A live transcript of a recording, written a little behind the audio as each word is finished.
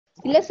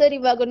ಇಲ್ಲ ಸರ್,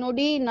 ಇವಾಗ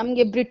ನೋಡಿ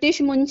ನಮ್ಗೆ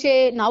ಬ್ರಿಟಿಷ್ ಮುಂಚೆ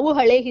ನಾವು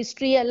ಹಳೆ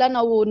ಹಿಸ್ಟ್ರಿ ಎಲ್ಲ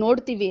ನಾವು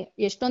ನೋಡ್ತೀವಿ,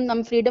 ಎಷ್ಟೊಂದ್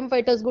ನಮ್ ಫ್ರೀಡಮ್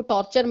ಫೈಟರ್ಸ್ಗೂ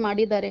ಟಾರ್ಚರ್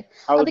ಮಾಡಿದ್ದಾರೆ.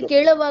 ಅದು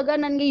ಕೇಳುವಾಗ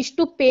ನನ್ಗೆ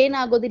ಇಷ್ಟು ಪೇನ್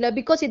ಆಗೋದಿಲ್ಲ,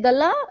 ಬಿಕಾಸ್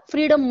ಇದೆಲ್ಲ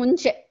ಫ್ರೀಡಮ್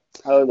ಮುಂಚೆ.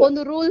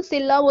 ಒಂದು ರೂಲ್ಸ್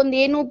ಇಲ್ಲ, ಒಂದ್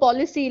ಏನು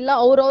ಪಾಲಿಸಿ ಇಲ್ಲ,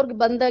 ಅವ್ರವ್ರಿಗೆ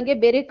ಬಂದಂಗೆ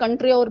ಬೇರೆ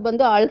ಕಂಟ್ರಿ ಅವ್ರು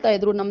ಬಂದು ಆಳ್ತಾ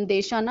ಇದ್ರು ನಮ್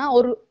ದೇಶನ.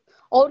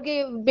 ಅವ್ರಿಗೆ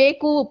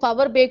ಬೇಕು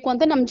ಪವರ್ ಬೇಕು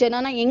ಅಂತ ನಮ್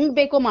ಜನನ ಹೆಂಗ್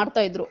ಬೇಕೋ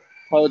ಮಾಡ್ತಾ ಇದ್ರು.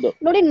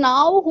 ನೋಡಿ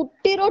ನಾವು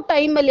ಹುಟ್ಟಿರೋ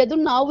ಟೈಮ್ ಅಲ್ಲಿ, ಅದು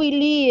ನಾವು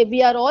ಇಲ್ಲಿ we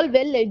are all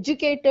well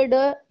educated,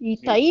 ಈ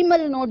ಟೈಮ್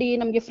ಅಲ್ಲಿ ನೋಡಿ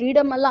ನಮ್ಗೆ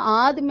ಫ್ರೀಡಮ್ ಎಲ್ಲ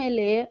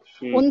ಆದ್ಮೇಲೆ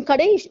ಒಂದ್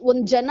ಕಡೆ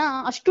ಒಂದ್ ಜನ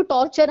ಅಷ್ಟು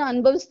ಟಾರ್ಚರ್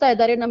ಅನುಭವಿಸ್ತಾ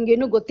ಇದ್ದಾರೆ,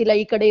 ನಮ್ಗೇನು ಗೊತ್ತಿಲ್ಲ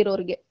ಈ ಕಡೆ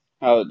ಇರೋರ್ಗೆ.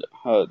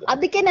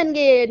 ಅದಕ್ಕೆ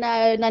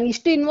ನಾನು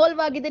ಇಷ್ಟು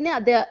ಇನ್ವಾಲ್ವ್ ಆಗಿದ್ದೇನೆ.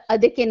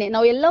 ಅದಕ್ಕೇನೆ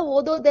ನಾವೆಲ್ಲ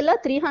ಓದೋದೆಲ್ಲ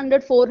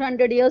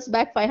 300-400 years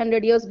back,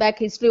 500 years back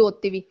history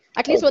ಓದ್ತೀವಿ,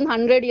 ಅಟ್ಲೀಸ್ಟ್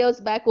 100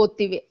 ಇಯರ್ಸ್ ಬ್ಯಾಕ್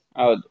ಓದ್ತೀವಿ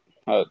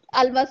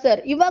ಅಲ್ವಾ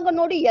ಸರ್? ಇವಾಗ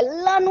ನೋಡಿ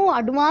ಎಲ್ಲಾನು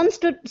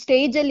ಅಡ್ವಾನ್ಸ್ಡ್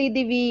ಸ್ಟೇಜ್ ಅಲ್ಲಿ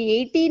ಇದೀವಿ.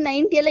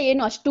 80-90 ಎಲ್ಲ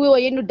ಏನು ಅಷ್ಟು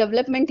ಏನು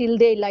ಡೆವಲಪ್ಮೆಂಟ್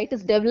ಇಲ್ದೇ ಇಲ್ಲ, ಇಟ್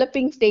ಇಸ್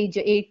ಡೆವಲಪಿಂಗ್ ಸ್ಟೇಜ್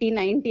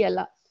 80-90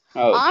 ಎಲ್ಲ.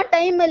 ಆ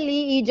ಟೈಮ್ ಅಲ್ಲಿ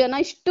ಈ ಜನ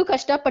ಇಷ್ಟು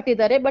ಕಷ್ಟ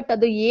ಪಟ್ಟಿದ್ದಾರೆ, ಬಟ್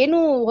ಅದು ಏನು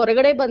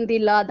ಹೊರಗಡೆ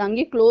ಬಂದಿಲ್ಲ, ಅದು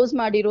ಹಂಗೆ ಕ್ಲೋಸ್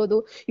ಮಾಡಿರೋದು.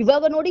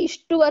 ಇವಾಗ ನೋಡಿ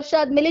ಇಷ್ಟು ವರ್ಷ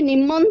ಆದ್ಮೇಲೆ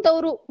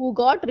ನಿಮ್ಮಂತವ್ರು ಹೂ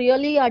ಗಾಟ್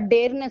ರಿಯಲಿ ಆ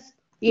ಡೇರ್ನೆಸ್,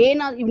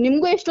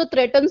 ನಿಮ್ಗೂ ಎಷ್ಟು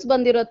ಥ್ರೆಟನ್ಸ್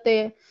ಬಂದಿರತ್ತೆ,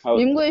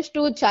 ನಿಮ್ಗೂ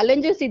ಎಷ್ಟು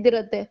ಚಾಲೆಂಜಸ್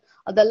ಇದ್ದಿರತ್ತೆ,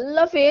 ಅದೆಲ್ಲ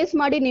ಫೇಸ್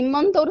ಮಾಡಿ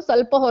ನಿಮ್ಮಂತವ್ರು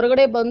ಸ್ವಲ್ಪ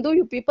ಹೊರಗಡೆ ಬಂದು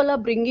you people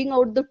are bringing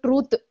out the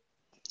truth.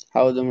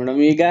 ಹೌದು ಮೇಡಮ್.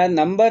 ಈಗ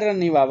ನಂಬರ್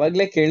ನೀವ್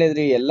ಅವಾಗ್ಲೇ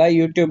ಕೇಳಿದ್ರಿ, ಎಲ್ಲಾ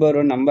ಯೂಟ್ಯೂಬರ್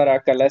ನಂಬರ್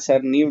ಹಾಕಲ್ಲ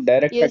ಸರ್, ನೀವ್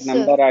ಡೈರೆಕ್ಟ್ ಆಗಿ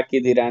ನಂಬರ್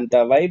ಹಾಕಿದೀರಾ ಅಂತ.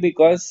 Y?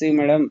 Because C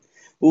madam,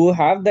 who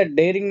have that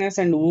daringness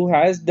and who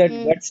has that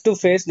guts to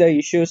face the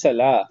issues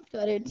alla,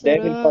 they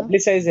will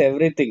publicize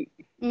everything.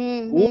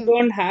 Who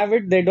don't have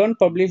it, they don't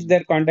publish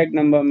their contact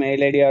number,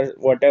 mail id or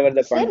whatever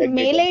the contact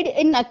mail id.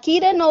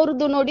 ನಕೀರನ್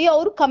ಅವ್ರದ್ದು ನೋಡಿ,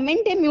 ಅವ್ರು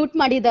comment mute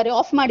ಮಾಡಿದ್ದಾರೆ,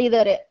 of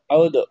ಮಾಡಿದ್ದಾರೆ.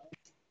 ಹೌದು,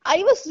 I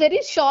was very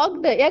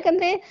shocked.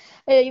 ಯಾಕಂದ್ರೆ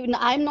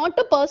I am not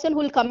a person who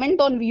will comment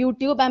on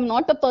YouTube. I am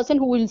not a person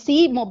who will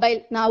see mobile.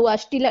 ನಾವು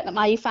ಅಷ್ಟಿಲ್ಲ,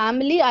 my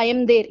family I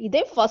am there.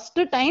 ಇದೇ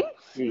first time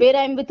where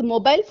I am with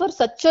mobile for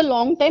such a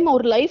long time.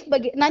 ಅವ್ರ life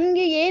ಬಗ್ಗೆ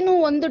ನನ್ಗೆ ಏನು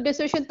ಒಂದು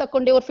decision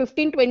ತಕೊಂಡೆ, ಅವ್ರ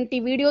 15-20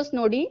 videos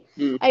ನೋಡಿ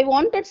I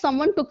wanted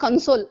someone to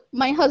console.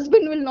 My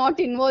husband will not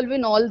involve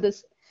in all this.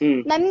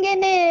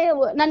 ನನ್ಗೇನೆ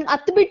ನನ್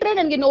ಹತ್ ಬಿಟ್ರೆ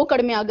ನನ್ಗೆ ನೋವು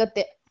ಕಡಿಮೆ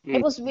ಆಗತ್ತೆ. I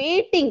was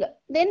waiting.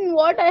 Then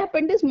what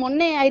happened is,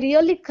 ಮೊನ್ನೆ I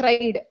really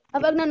cried.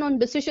 ಅವಾಗ ನಾನು ಒಂದು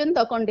ಡಿಸಿಷನ್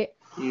ತಕೊಂಡೆ,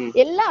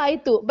 ಎಲ್ಲ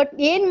ಆಯ್ತು, ಬಟ್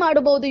ಏನ್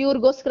ಮಾಡಬಹುದು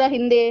ಇವ್ರಿಗೋಸ್ಕರ?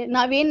 ಹಿಂದೆ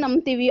ನಾವೇನ್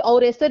ನಂಬ್ತೀವಿ,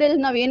 ಅವ್ರ ಹೆಸರಲ್ಲಿ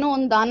ನಾವೇನೋ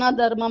ಒಂದ್ ದಾನ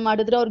ಧರ್ಮ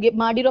ಮಾಡಿದ್ರೆ ಅವ್ರಿಗೆ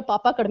ಮಾಡಿರೋ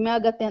ಪಾಪ ಕಡಿಮೆ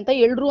ಆಗತ್ತೆ ಅಂತ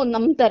ಎಲ್ರು ಒಂದ್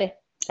ನಂಬ್ತಾರೆ.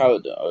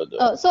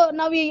 ಸೊ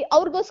ನಾವ್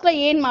ಅವ್ರಿಗೋಸ್ಕರ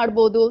ಏನ್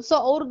ಮಾಡ್ಬೋದು? ಸೊ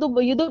ಅವ್ರದ್ದು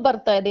ಇದು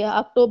ಬರ್ತಾ ಇದೆ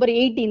October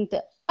 18th.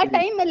 ಆ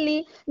ಟೈಮ್ ಅಲ್ಲಿ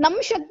ನಮ್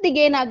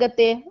ಶಕ್ತಿಗೆ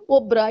ಏನಾಗತ್ತೆ,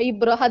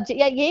 ಇಬ್ರ ಹಜ್ಜೆ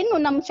ಏನು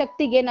ನಮ್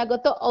ಶಕ್ತಿಗೆ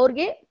ಏನಾಗತ್ತೋ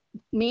ಅವ್ರಿಗೆ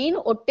ಮೇನ್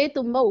ಹೊಟ್ಟೆ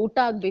ತುಂಬಾ ಊಟ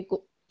ಆಗ್ಬೇಕು.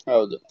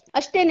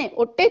 ಅಷ್ಟೇನೆ,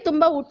 ಹೊಟ್ಟೆ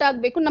ತುಂಬಾ ಊಟ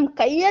ಆಗ್ಬೇಕು. ನಮ್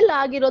ಕೈಯಲ್ಲಿ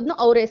ಆಗಿರೋದ್ನ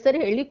ಅವ್ರ ಹೆಸರು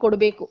ಹೇಳಿ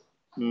ಕೊಡ್ಬೇಕು.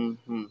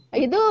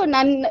 ಇದು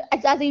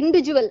ಆಸ್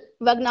ಇಂಡಿವಿಜುವಲ್.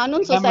 ಇವಾಗ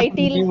ನಾನೊಂದು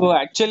ಸೊಸೈಟಿ, ನೀವು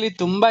ಆಕ್ಚುಲಿ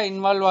ತುಂಬಾ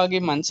ಇನ್ವಾಲ್ವ್ ಆಗಿ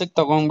ಮನ್ಸಿಗೆ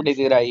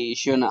ತಗೊಂಡ್ಬಿಟ್ಟಿದೀರಾ ಈ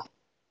ಇಶ್ಯೂನ.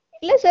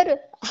 ಇಲ್ಲ ಸರ್,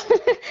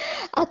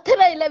 ಆತರ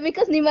ಇಲ್ಲ.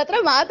 ಬಿಕಾಸ್ ನಿಮ್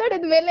ಹತ್ರ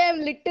ಮಾತಾಡಿದ್ಮೇಲೆ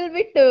ಲಿಟಲ್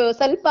ಬಿಟ್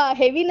ಸ್ವಲ್ಪ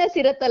ಹೆವಿನೆಸ್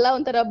ಇರತ್ತಲ್ಲ,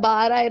 ಒಂಥರ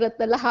ಭಾರ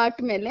ಇರತ್ತಲ್ಲ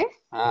ಹಾರ್ಟ್ ಮೇಲೆ,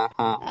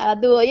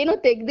 ಅದು ಏನೋ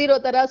ತೆಗ್ದಿರೋ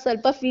ತರ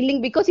ಸ್ವಲ್ಪ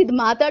ಫೀಲಿಂಗ್. ಬಿಕಾಸ್ ಇದು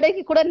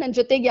ಮಾತಾಡಕ್ಕೆ ಕೂಡ ನನ್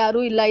ಜೊತೆಗೆ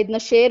ಯಾರು ಇಲ್ಲ,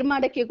 ಇದನ್ನ ಶೇರ್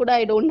ಮಾಡಕ್ಕೆ ಕೂಡ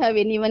I don't have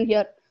anyone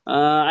here.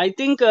 I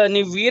think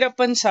ನೀವ್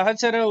ವೀರಪ್ಪನ್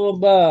ಸಹಚರ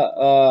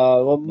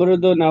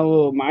ಒಬ್ಬರದು ನಾವು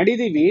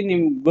ಮಾಡಿದೀವಿ,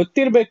 ನಿಮ್ಗೆ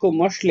ಗೊತ್ತಿರ್ಬೇಕು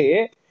ಮೋಸ್ಟ್ಲಿ.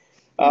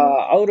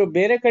 ಅವರು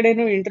ಬೇರೆ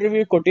ಕಡೆನೂ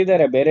ಇಂಟರ್ವ್ಯೂ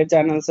ಕೊಟ್ಟಿದ್ದಾರೆ, ಬೇರೆ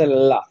ಚಾನೆಲ್ಸ್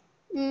ಅಲ್ಲೆಲ್ಲ.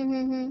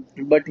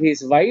 But his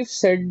wife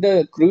said the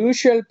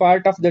crucial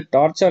part of the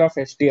torture of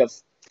STF.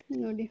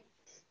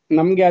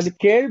 ನಮ್ಗೆ ಅದು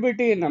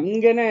ಕೇಳ್ಬಿಟ್ಟು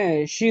ನಮ್ಗೆನೆ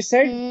ಶಿ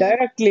ಸೆಡ್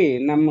ಡೈರೆಕ್ಟ್ಲಿ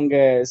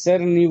ನಮ್ಗೆ,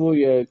 ಸರ್ ನೀವು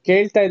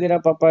ಕೇಳ್ತಾ ಇದೀರಾ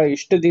ಪಾಪ,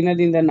 ಇಷ್ಟು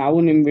ದಿನದಿಂದ ನಾವು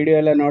ನಿಮ್ ವಿಡಿಯೋ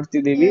ಎಲ್ಲ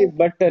ನೋಡ್ತಿದೀವಿ,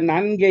 ಬಟ್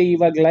ನನ್ಗೆ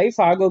ಇವಾಗ ಲೈಫ್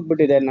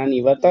ಆಗೋಗ್ಬಿಟ್ಟಿದೆ, ನಾನು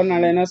ಇವತ್ತೋ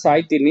ನಾಳೆನೋ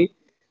ಸಾಯ್ತೀನಿ,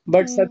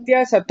 ಬಟ್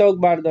ಸತ್ಯ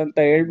ಸತ್ತೋಗ್ಬಾರ್ದು ಅಂತ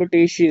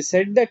ಹೇಳ್ಬಿಟ್ಟು ಶಿ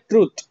ಸೆಡ್ ದ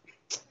ಟ್ರೂತ್.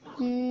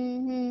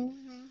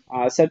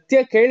 ಆ ಸತ್ಯ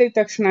ಕೇಳಿದ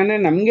ತಕ್ಷಣನೇ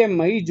ನಮ್ಗೆ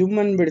ಮೈ ಜುಮ್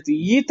ಅಂದ್ಬಿಡ್ತು.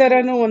 ಈ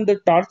ತರನು ಒಂದು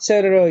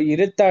ಟಾರ್ಚರ್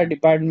ಇರುತ್ತಾ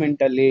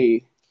ಡಿಪಾರ್ಟ್ಮೆಂಟ್ ಅಲ್ಲಿ?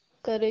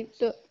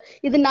 ಕರೆಕ್ಟ್.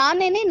 ಇದು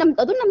ನಾನೇನೆ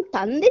ಅದು ನಮ್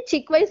ತಂದೆ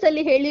ಚಿಕ್ಕ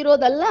ವಯಸ್ಸಲ್ಲಿ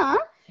ಹೇಳಿರೋದಲ್ಲ,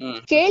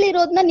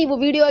 ಕೇಳಿರೋದ್ನ ನೀವು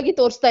ವಿಡಿಯೋ ಆಗಿ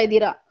ತೋರಿಸ್ತಾ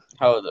ಇದ್ದೀರಾ.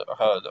 ಹೌದು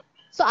ಹೌದು.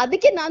 ಸೊ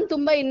ಅದಕ್ಕೆ ನಾನ್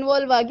ತುಂಬಾ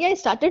ಇನ್ವಾಲ್ವ್ ಆಗಿ I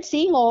started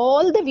seeing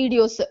all the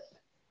videos.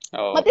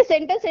 ಮತ್ತೆ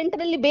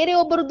ಸೆಂಟರ್ ಅಲ್ಲಿ ಬೇರೆ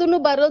ಒಬ್ಬರದ್ದು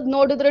ಬರೋದ್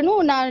ನೋಡಿದ್ರೂ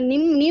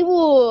ನೀವು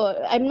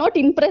ಐ ಆಮ್ ನಾಟ್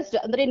ಇಂಪ್ರೆಸ್ಡ್.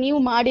 ಅಂದ್ರೆ ನೀವು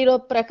ಮಾಡಿರೋ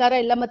ಪ್ರಕಾರ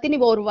ಇಲ್ಲ, ಮತ್ತೆ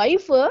ನೀವು ಅವ್ರ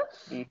ವೈಫ್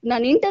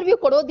ನಾನು ಇಂಟರ್ವ್ಯೂ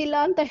ಕೊಡೋದಿಲ್ಲ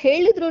ಅಂತ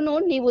ಹೇಳಿದ್ರು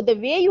ನೀವು ದ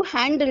ವೇ ಯು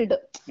ಹ್ಯಾಂಡಲ್ಡ್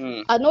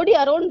ನೋಡಿ,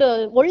 ಅರೌಂಡ್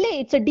ಒಳ್ಳೆ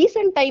ಇಟ್ಸ್ ಅ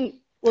ಡೀಸೆಂಟ್ ಟೈಮ್.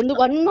 ಒಂದು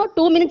 1 or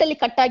 2 minutes ಅಲ್ಲಿ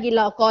ಕಟ್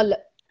ಆಗಿಲ್ಲ ಕಾಲ್.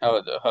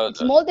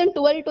 ಮೋರ್ ದೆನ್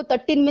 12 to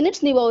 13 minutes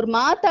ನೀವು ಅವ್ರು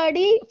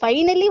ಮಾತಾಡಿ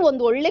ಫೈನಲಿ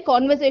ಒಂದು ಒಳ್ಳೆ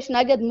ಕಾನ್ವರ್ಸೇಷನ್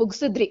ಆಗಿ ಅದ್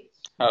ಮುಗಿಸಿದ್ರಿ.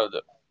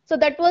 ಸೊ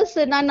ದಟ್ ವಾಸ್,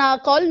 ನಾನು ಆ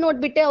ಕಾಲ್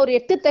ನೋಡ್ಬಿಟ್ಟೆ, ಅವ್ರು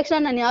ಎತ್ತಿದ ತಕ್ಷಣ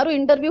ನಾನು ಯಾರು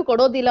ಇಂಟರ್ವ್ಯೂ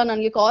ಕೊಡೋದಿಲ್ಲ,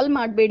 ನನ್ಗೆ ಕಾಲ್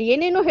ಮಾಡ್ಬೇಡಿ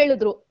ಏನೇನೋ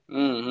ಹೇಳಿದ್ರು.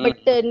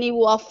 ಬಟ್ ನೀವು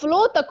ಆ ಫ್ಲೋ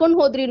ತಕೊಂಡ್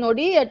ಹೋದ್ರಿ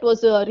ನೋಡಿ, ಇಟ್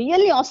ವಾಸ್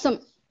ರಿಯಲಿ ಆಸಮ್.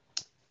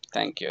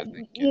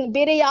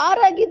 ಬೇರೆ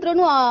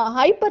ಯಾರಾಗಿದ್ರು ಆ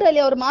ಹೈಪರ್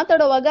ಅಲ್ಲಿ ಅವ್ರು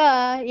ಮಾತಾಡೋವಾಗ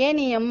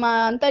ಏನಿ ಅಮ್ಮ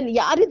ಅಂತ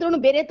ಯಾರಿದ್ರು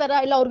ಬೇರೆ ತರ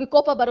ಇಲ್ಲ, ಅವ್ರಿಗೆ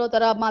ಕೋಪ ಬರೋ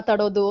ತರ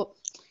ಮಾತಾಡೋದು,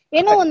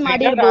 ಏನೋ ಒಂದ್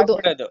ಮಾಡಿರ್ಬೋದು.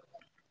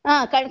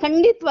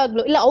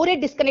 ಖಂಡಿತವಾಗ್ಲು ಇಲ್ಲ, ಅವರೇ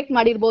ಡಿಸ್ಕನೆಕ್ಟ್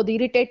ಮಾಡಿರ್ಬೋದು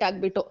ಇರಿಟೇಟ್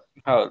ಆಗ್ಬಿಟ್ಟು.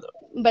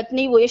 ಬಟ್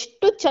ನೀವು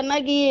ಎಷ್ಟು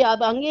ಚೆನ್ನಾಗಿ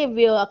ಅದು ಹಂಗೆ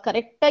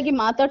ಕರೆಕ್ಟ್ ಆಗಿ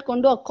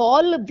ಮಾತಾಡ್ಕೊಂಡು ಆ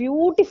ಕಾಲ್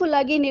ಬ್ಯೂಟಿಫುಲ್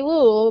ಆಗಿ ನೀವು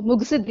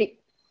ಮುಗಿಸಿದ್ರಿ.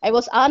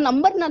 ಆ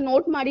ನಂಬರ್ ನಾನು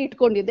ನೋಟ್ ಮಾಡಿ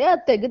ಇಟ್ಕೊಂಡಿದ್ದೆ,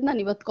 ಅದ್ ತೆಗೆದು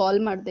ನಾನು ಇವತ್ತು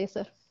ಕಾಲ್ ಮಾಡಿದೆ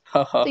ಸರ್.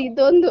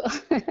 ಇದೊಂದು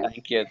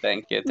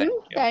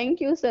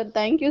thank you sir,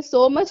 thank you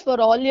so much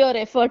for all your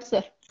effort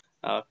sir.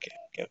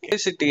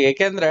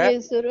 ಯಾಕೆಂದ್ರೆ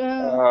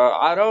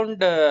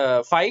ಅರೌಂಡ್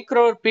 5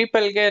 crore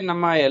ಪೀಪಲ್ ಗೆ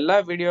ನಮ್ಮ ಎಲ್ಲಾ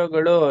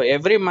ವಿಡಿಯೋಗಳು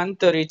ಎವ್ರಿ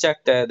ಮಂತ್ ರೀಚ್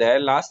ಆಗ್ತಾ ಇದೆ.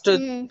 ಲಾಸ್ಟ್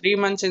 3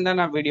 months ಇಂದ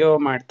ನಾವು ವಿಡಿಯೋ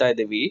ಮಾಡ್ತಾ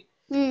ಇದೀವಿ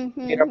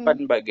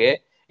ವೀರಪ್ಪನ್ ಬಗ್ಗೆ.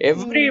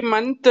 Every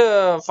month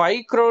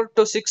 5 crore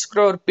to 6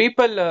 crore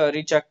people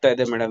reach ಆಗ್ತಾ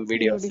ಇದೆ ಮೇಡಮ್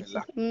ವಿಡಿಯೋಸ್ ಎಲ್ಲ.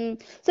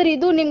 ಸರ್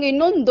ಇದು ನಿಮ್ಗೆ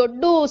ಇನ್ನೊಂದು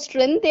ದೊಡ್ಡ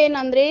ಸ್ಟ್ರೆಂತ್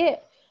ಏನಂದ್ರೆ,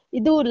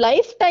 ಇದು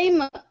ಲೈಫ್ ಟೈಮ್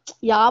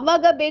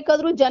ಯಾವಾಗ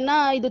ಬೇಕಾದ್ರೂ ಜನ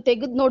ಇದು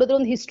ತೆಗೆದು ನೋಡಿದ್ರೆ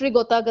ಒಂದು ಹಿಸ್ಟ್ರಿ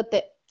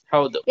ಗೊತ್ತಾಗತ್ತೆ.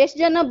 ಹೌದು, ಎಷ್ಟ್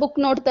ಜನ ಬುಕ್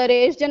ನೋಡ್ತಾರೆ,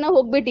 ಎಷ್ಟ್ ಜನ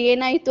ಹೋಗ್ಬಿಟ್ಟು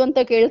ಏನಾಯ್ತು ಅಂತ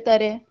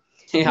ಕೇಳ್ತಾರೆ.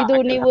 ಇದು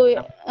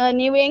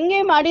ನೀವು ಹೆಂಗೆ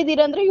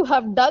ಮಾಡಿದೀರಂದ್ರೆ you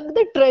have ಡಗ್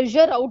the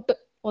treasure out.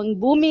 ಒಂದ್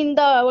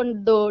ಭೂಮಿಯಿಂದ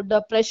ಒಂದು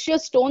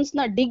ಪ್ರೆಷಿಯಸ್ ಸ್ಟೋನ್ಸ್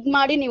ನ ಡಿಗ್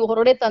ಮಾಡಿ ನೀವು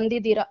ಹೊರಡೆ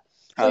ತಂದಿದ್ದೀರಾ.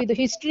 ಸೊ ಇದು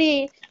ಹಿಸ್ಟ್ರಿ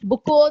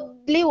ಬುಕ್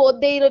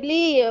ಓದ್ದೇ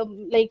ಇರಲಿ,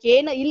 ಲೈಕ್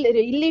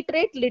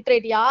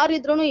ಲಿಟ್ರೇಟ್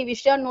ಯಾರಿದ್ರು ಈ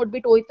ವಿಷಯ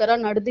ನೋಡ್ಬಿಟ್ಟು ಈ ತರ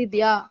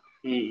ನಡೆದಿದ್ಯಾ,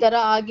 ಈ ತರ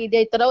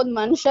ಆಗಿದ್ಯಾ, ಈ ತರ ಒಂದ್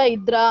ಮನುಷ್ಯ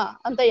ಇದ್ರಾ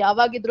ಅಂತ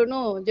ಯಾವಾಗಿದ್ರು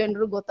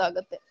ಜನರು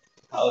ಗೊತ್ತಾಗತ್ತೆ.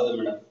 ಹೌದು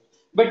ಮೇಡಮ್.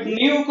 ಬಟ್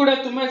ನೀವು ಕೂಡ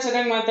ತುಂಬಾ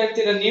ಚೆನ್ನಾಗಿ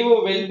ಮಾತಾಡ್ತೀರಾ, ನೀವು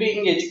ವೆಲ್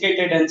ಬೀಯಿಂಗ್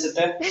ಎಜುಕೇಟೆಡ್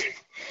ಅನ್ಸುತ್ತೆ.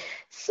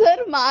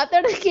 ಸರ್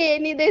ಮಾತಾಡಕ್ಕೆ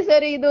ಏನಿದೆ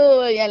ಸರ್, ಇದು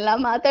ಎಲ್ಲಾ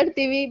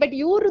ಮಾತಾಡ್ತೀವಿ. ಬಟ್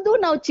ಇವ್ರದ್ದು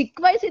ನಾವು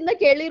ಚಿಕ್ಕ ವಯಸ್ಸಿಂದ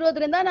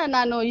ಕೇಳಿರೋದ್ರಿಂದ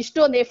ನಾನು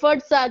ಇಷ್ಟೊಂದು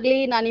ಎಫರ್ಟ್ಸ್ ಆಗ್ಲಿ,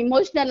 ನಾನು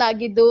ಇಮೋಷನಲ್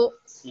ಆಗಿದ್ದು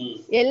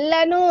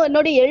ಎಲ್ಲಾನು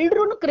ನೋಡಿ.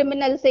 ಎಲ್ರು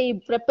ಕ್ರಿಮಿನಲ್ಸ್ ಈ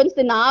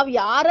ಪ್ರಪಂಚದ. ನಾವ್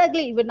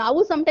ಯಾರಾಗ್ಲಿ, ನಾವು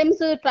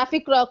ಸಮಟೈಮ್ಸ್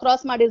ಟ್ರಾಫಿಕ್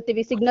ಕ್ರಾಸ್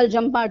ಮಾಡಿರ್ತೀವಿ, ಸಿಗ್ನಲ್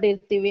ಜಂಪ್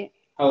ಮಾಡಿರ್ತೀವಿ.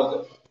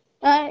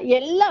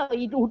 ಎಲ್ಲ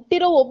ಇದು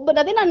ಹುಟ್ಟಿರೋ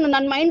ಅದೇ ನಾನು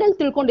ನನ್ನ ಮೈಂಡ್ ಅಲ್ಲಿ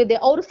ತಿಳ್ಕೊಂಡಿದ್ದೆ,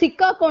 ಅವ್ರು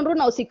ಸಿಕ್ಕಾಕೊಂಡ್ರು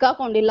ನಾವು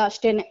ಸಿಕ್ಕಾಕೊಂಡಿಲ್ಲ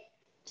ಅಷ್ಟೇನೆ.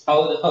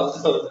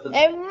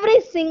 Every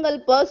single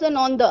person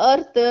on the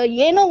earth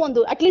ಏನೋ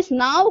ಒಂದು ಅಟ್ಲೀಸ್ಟ್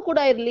ನಾವು ಕೂಡ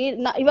ಇರ್ಲಿ.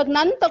 ಇವಾಗ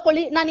ನನ್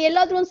ತಕೊಳ್ಳಿ, ನಾನು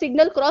ಎಲ್ಲಾದ್ರೂ ಒಂದು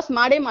ಸಿಗ್ನಲ್ ಕ್ರಾಸ್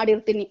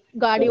ಮಾಡಿರ್ತೀನಿ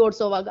ಗಾಡಿ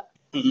ಓಡಿಸೋವಾಗ.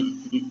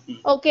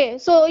 ಓಕೆ,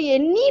 ಸೊ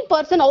ಎನಿ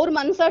ಪರ್ಸನ್ ಅವ್ರ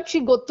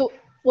ಮನ್ಸಾಕ್ಷಿ ಗೊತ್ತು,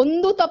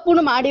 ಒಂದು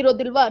ತಪ್ಪುನು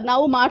ಮಾಡಿರೋದಿಲ್ವಾ,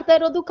 ನಾವು ಮಾಡ್ತಾ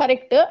ಇರೋದು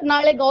ಕರೆಕ್ಟ್.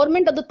 ನಾಳೆ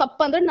ಗೌರ್ಮೆಂಟ್ ಅದು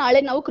ತಪ್ಪಂದ್ರೆ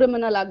ನಾಳೆ ನಾವು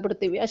ಕ್ರಿಮಿನಲ್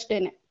ಆಗ್ಬಿಡ್ತೀವಿ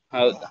ಅಷ್ಟೇನೆ.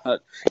 ಹೌದು.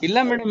 ಇಲ್ಲ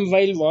madam,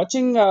 while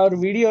watching our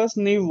videos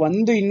ನೀವು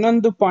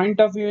ಇನ್ನೊಂದು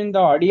ಪಾಯಿಂಟ್ ಆಫ್ ವ್ಯೂ ಇಂದ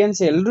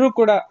ಆಡಿಯನ್ಸ್ ಎಲ್ರೂ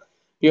ಕೂಡ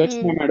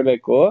ಯೋಚನೆ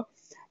ಮಾಡ್ಬೇಕು.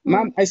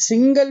 Ma'am, a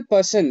single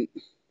person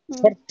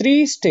for 3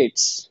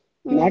 states,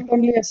 not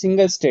only a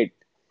single state.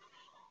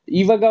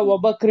 ಇವಾಗ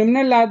ಒಬ್ಬ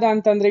ಕ್ರಿಮಿನಲ್ ಆದ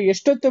ಅಂತಂದ್ರೆ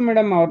ಎಷ್ಟೊತ್ತು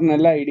ಮೇಡಮ್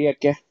ಅವ್ರನ್ನೆಲ್ಲ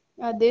ಹಿಡಿಯಕ್ಕೆ?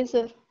 ಅದೇ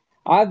ಸರ್.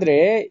 ಆದ್ರೆ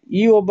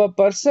ಈ ಒಬ್ಬ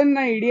ಪರ್ಸನ್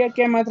ನ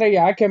ಹಿಡಿಯಕ್ಕೆ ಮಾತ್ರ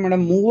ಯಾಕೆ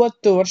ಮೇಡಮ್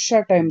 30 ವರ್ಷ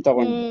ಟೈಮ್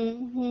ತಗೊಂಡು?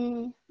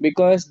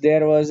 Because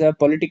there was a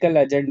political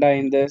agenda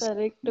in this,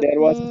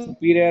 there was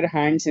superior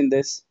hands in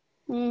this.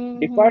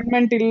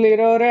 Department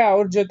ಇಲ್ಲಿರೋರೆ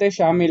ಅವ್ರ ಜೊತೆ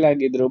ಶಾಮೀಲ್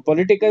ಆಗಿದ್ರು,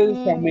 ಪೊಲಿಟಿಕಲ್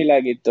ಶಾಮೀಲ್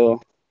ಆಗಿತ್ತು.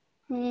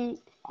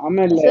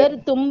 ಸರ್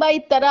ತುಂಬಾ ಈ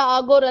ತರ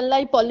ಆಗೋರೆಲ್ಲ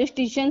ಈ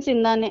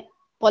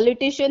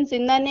ಪೊಲಿಟಿಷಿಯನ್ಸ್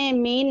ಇಂದಾನೆ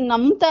ಮೇನ್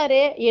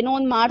ನಂಬ್ತಾರೆ, ಏನೋ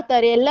ಒಂದ್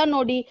ಮಾಡ್ತಾರೆ ಎಲ್ಲ.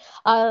 ನೋಡಿ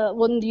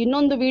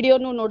ಇನ್ನೊಂದು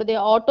ವಿಡಿಯೋನು ನೋಡಿದೆ,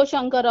 ಆಟೋ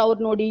ಶಂಕರ್ ಅವ್ರು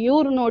ನೋಡಿ,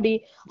 ಇವ್ರು ನೋಡಿ,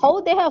 ಹೌ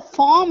ದೇ ಹ್ಯಾವ್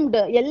ಫಾರ್ಮ್ಡ್.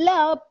 ಎಲ್ಲ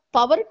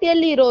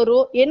ಪವರ್ಟಿಯಲ್ಲಿ ಇರೋರು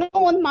ಏನೋ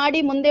ಒಂದ್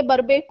ಮಾಡಿ ಮುಂದೆ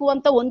ಬರ್ಬೇಕು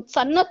ಅಂತ ಒಂದ್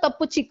ಸಣ್ಣ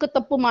ತಪ್ಪು, ಚಿಕ್ಕ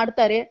ತಪ್ಪು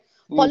ಮಾಡ್ತಾರೆ.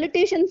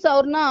 ಪೊಲಿಟಿಷಿಯನ್ಸ್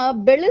ಅವ್ರನ್ನ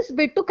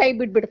ಬೆಳೆಸ್ಬಿಟ್ಟು ಕೈ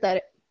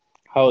ಬಿಟ್ಬಿಡ್ತಾರೆ.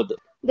 ಹೌದು,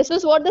 this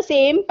was what the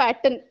same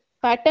pattern.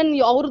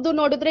 ಅವ್ರದ್ದು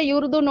ನೋಡಿದ್ರೆ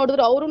ಇವ್ರದ್ದು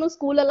ನೋಡಿದ್ರೆ, ಅವ್ರುನು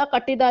ಸ್ಕೂಲ್ ಎಲ್ಲ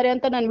ಕಟ್ಟಿದ್ದಾರೆ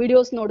ಅಂತ ನಾನು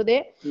ವಿಡಿಯೋಸ್ ನೋಡಿದೆ.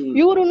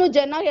 ಇವ್ರುನು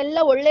ಜನ ಎಲ್ಲ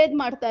ಒಳ್ಳೇದ್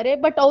ಮಾಡ್ತಾರೆ,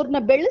 ಬಟ್ ಅವ್ರನ್ನ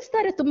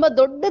ಬೆಳೆಸ್ತಾರೆ, ತುಂಬಾ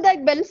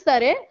ದೊಡ್ಡದಾಗಿ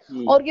ಬೆಳೆಸ್ತಾರೆ.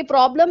 ಅವ್ರಿಗೆ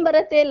ಪ್ರಾಬ್ಲಮ್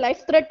ಬರತ್ತೆ,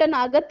 ಲೈಫ್ ಥ್ರೆಟನ್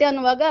ಆಗತ್ತೆ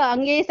ಅನ್ನುವಾಗ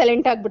ಹಂಗೆ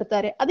ಸೈಲೆಂಟ್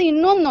ಆಗ್ಬಿಡ್ತಾರೆ. ಅದು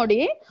ಇನ್ನೊಂದ್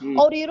ನೋಡಿ,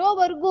 ಅವ್ರು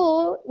ಇರೋವರೆಗೂ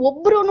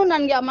ಒಬ್ರುನು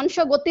ನನ್ಗೆ ಆ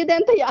ಮನುಷ್ಯ ಗೊತ್ತಿದೆ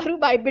ಅಂತ ಯಾರು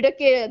ಬಾಯ್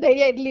ಬಿಡಕ್ಕೆ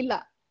ಧೈರ್ಯ ಇರ್ಲಿಲ್ಲ.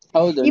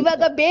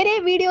 ಇವಾಗ ಬೇರೆ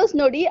ವಿಡಿಯೋಸ್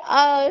ನೋಡಿ,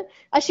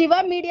 ಆ ಶಿವ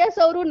ಮೀಡಿಯಾಸ್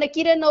ಅವರು,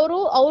 ನಕೀರನ್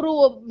ಅವರು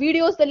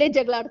ವಿಡಿಯೋಸ್ ಅಲ್ಲೇ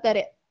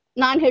ಜಗಳಾಡ್ತಾರೆ.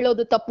 ನಾನ್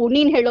ಹೇಳೋದು ತಪ್ಪು,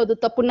 ನೀನ್ ಹೇಳೋದು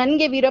ತಪ್ಪು,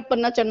 ನನ್ಗೆ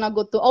ವೀರಪ್ಪನ್ನ ಚೆನ್ನಾಗ್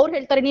ಗೊತ್ತು, ಅವ್ರು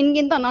ಹೇಳ್ತಾರೆ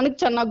ನಿನ್ಗಿಂತ ನನಗ್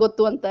ಚೆನ್ನಾಗ್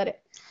ಗೊತ್ತು ಅಂತಾರೆ.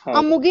 ಆ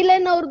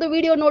ಮುಗಿಲನ್ ಅವ್ರದ್ದು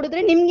ವಿಡಿಯೋ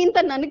ನೋಡಿದ್ರೆ ನಿಮ್ಗಿಂತ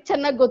ನನಗ್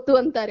ಚೆನ್ನಾಗ್ ಗೊತ್ತು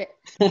ಅಂತಾರೆ.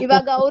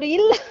 ಇವಾಗ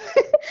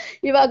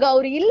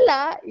ಅವ್ರು ಇಲ್ಲ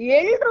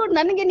ಎಲ್ರು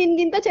ನನ್ಗೆ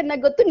ನಿನ್ಗಿಂತ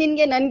ಚೆನ್ನಾಗ್ ಗೊತ್ತು,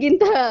 ನಿನ್ಗೆ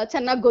ನನ್ಗಿಂತ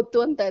ಚೆನ್ನಾಗ್ ಗೊತ್ತು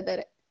ಅಂತ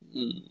ಇದ್ದಾರೆ.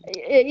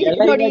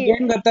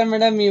 ಏನ್ ಗೊತ್ತಾ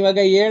ಮೇಡಮ್, ಇವಾಗ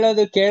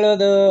ಹೇಳೋದು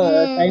ಕೇಳೋದು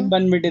ಟೈಮ್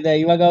ಬಂದ್ಬಿಟ್ಟಿದೆ.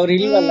 ಇವಾಗ ಅವ್ರು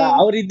ಇಲ್ವಲ್ಲ,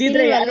 ಅವ್ರು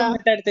ಇದ್ದಿದ್ರೆ ಯಾರು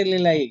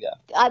ಮಾತಾಡ್ತಿರ್ಲಿಲ್ಲ. ಈಗ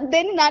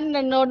ಅದೇನ್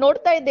ನಾನು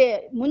ನೋಡ್ತಾ ಇದ್ದೆ,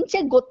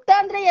 ಮುಂಚೆ ಗೊತ್ತಾ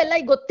ಅಂದ್ರೆ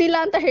ಎಲ್ಲ ಗೊತ್ತಿಲ್ಲ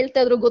ಅಂತ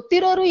ಹೇಳ್ತಾ ಇದ್ರು,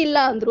 ಗೊತ್ತಿರೋರು ಇಲ್ಲ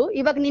ಅಂದ್ರು.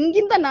 ಇವಾಗ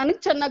ನಿನ್ಗಿಂತ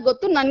ನನಗ್ ಚೆನ್ನಾಗ್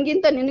ಗೊತ್ತು,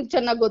 ನನ್ಗಿಂತ ನಿನಗ್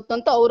ಚೆನ್ನಾಗ್ ಗೊತ್ತು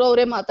ಅಂತ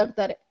ಅವ್ರವ್ರೇ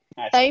ಮಾತಾಡ್ತಾರೆ.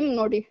 ಟೈಮ್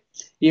ನೋಡಿ,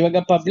 ಇವಾಗ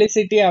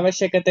ಪಬ್ಲಿಸಿಟಿ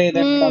ಅವಶ್ಯಕತೆ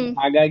ಇದೆ ಮೇಡಮ್.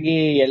 ಹಾಗಾಗಿ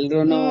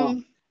ಎಲ್ರೂನು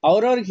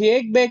ಅವ್ರವ್ರಿಗೆ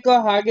ಹೇಗ್ ಬೇಕೋ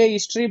ಹಾಗೆ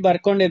ಹಿಸ್ಟ್ರಿ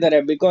ಬರ್ಕೊಂಡಿದ್ದಾರೆ.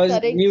 ಬಿಕಾಸ್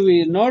ನೀವು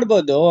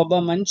ನೋಡ್ಬೋದು, ಒಬ್ಬ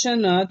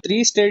ಮನುಷ್ಯನ 3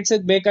 states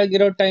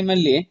ಬೇಕಾಗಿರೋ ಟೈಮ್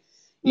ಅಲ್ಲಿ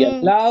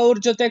ಎಲ್ಲಾ ಅವ್ರ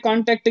ಜೊತೆ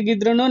ಕಾಂಟ್ಯಾಕ್ಟ್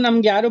ಇದ್ರು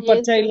ನಮ್ಗೆ ಯಾರು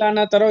ಪರಿಚಯ ಇಲ್ಲ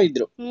ಅನ್ನೋ ತರ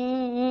ಇದ್ರು.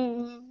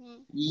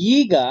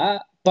 ಈಗ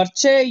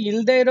ಪರಿಚಯ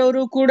ಇಲ್ದೇ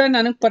ಇರೋರು ಕೂಡ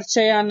ನನಗ್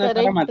ಪರಿಚಯ ಅನ್ನೋ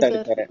ತರ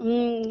ಮಾತಾಡ್ತಾರೆ.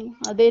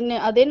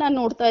 ಅದೇ ನಾನ್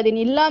ನೋಡ್ತಾ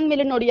ಇದೀನಿ. ಇಲ್ಲ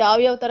ಅಂದ್ಮೇಲೆ ನೋಡಿ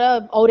ಯಾವ ತರ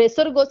ಅವ್ರ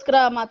ಹೆಸರಿಗೋಸ್ಕರ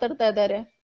ಮಾತಾಡ್ತಾ ಇದಾರೆ.